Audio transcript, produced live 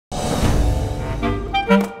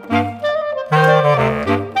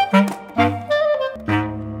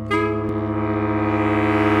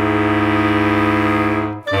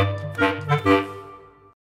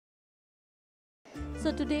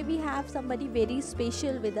somebody very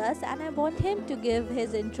special with us, and I want him to give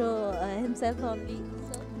his intro himself only.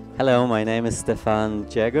 So, Hello, my name is Stefan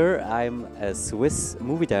Jager. I'm a Swiss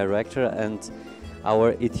movie director, and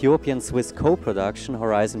our Ethiopian-Swiss co-production,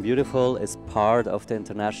 Horizon Beautiful, is part of the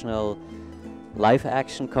international live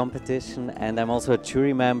action competition, and I'm also a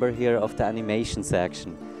jury member here of the animation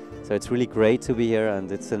section. So it's really great to be here,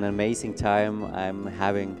 and it's an amazing time I'm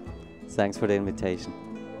having. Thanks for the invitation.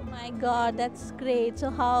 oh my God, that's great. So,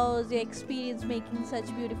 how's your experience making such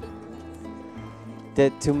beautiful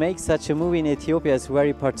movies? To make such a movie in Ethiopia is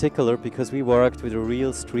very particular because we worked with a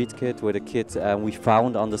real street kid, with a kid we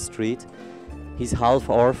found on the street. He's half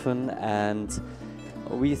orphan, and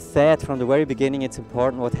we said from the very beginning it's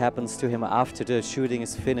important what happens to him after the shooting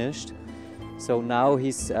is finished. So now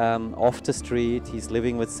he's off the street, he's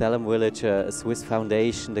living with Salem Village, a Swiss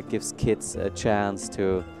foundation that gives kids a chance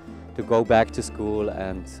to go back to school,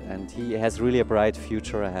 and he has really a bright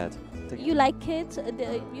future ahead. You like kids?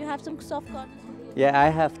 You have some soft corners? Yeah, I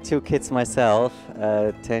have two kids myself,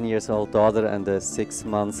 a 10-year-old daughter and a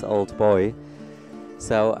 6-month-old boy.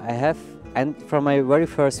 So I have, and from my very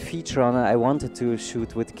first feature on it, I wanted to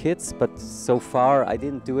shoot with kids, but so far I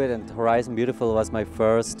didn't do it, and Horizon Beautiful was my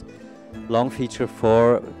first long feature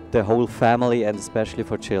for the whole family and especially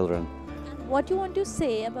for children. And what you want to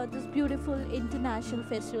say about this beautiful international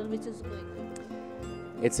festival which is going on?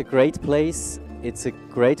 It's a great place. It's a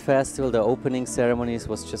great festival. The opening ceremonies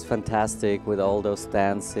was just fantastic with all those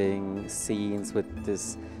dancing scenes with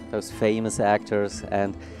those famous actors,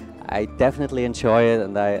 and I definitely enjoy it,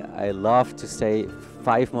 and I love to stay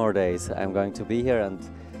 5 more days. I'm going to be here, and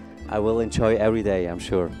I will enjoy every day, I'm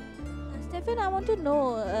sure. Stefan, I want to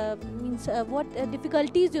know what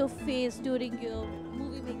difficulties you face during your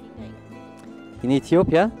movie making time. In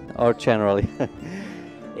Ethiopia or generally?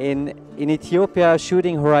 In Ethiopia,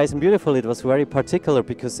 shooting Horizon Beautiful, it was very particular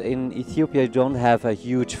because in Ethiopia you don't have a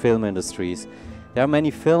huge film industries. There are many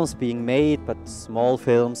films being made, but small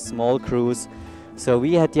films, small crews. So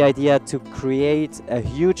we had the idea to create a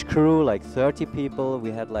huge crew, like 30 people.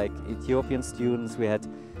 We had like Ethiopian students, we had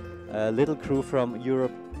a little crew from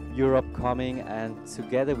Europe coming, and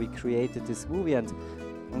together we created this movie.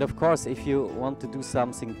 And of course, if you want to do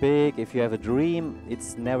something big, if you have a dream,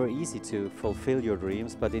 it's never easy to fulfill your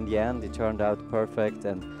dreams, but in the end it turned out perfect,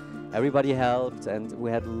 and everybody helped, and we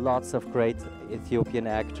had lots of great Ethiopian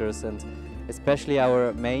actors, and especially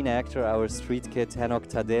our main actor, our street kid, Henok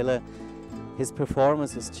Tadele. His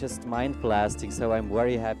performance was just mind-blasting, so I'm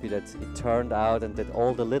very happy that it turned out and that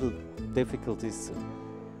all the little difficulties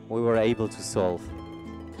we were able to solve.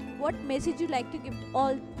 What message you like to give to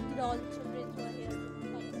all children who are here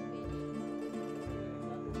participating?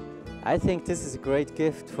 I think this is a great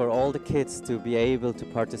gift for all the kids to be able to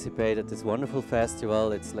participate at this wonderful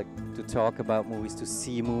festival. It's like to talk about movies, to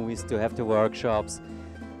see movies, to have the workshops.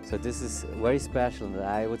 So this is very special, and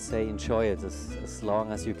I would say enjoy it as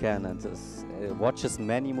long as you can, and watch as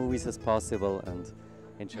many movies as possible and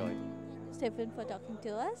enjoy it. Stefan for talking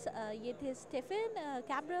to us. ये थे Stefan,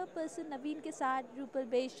 camera person नवीन के साथ रूपल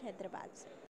बेश हैदराबाद से.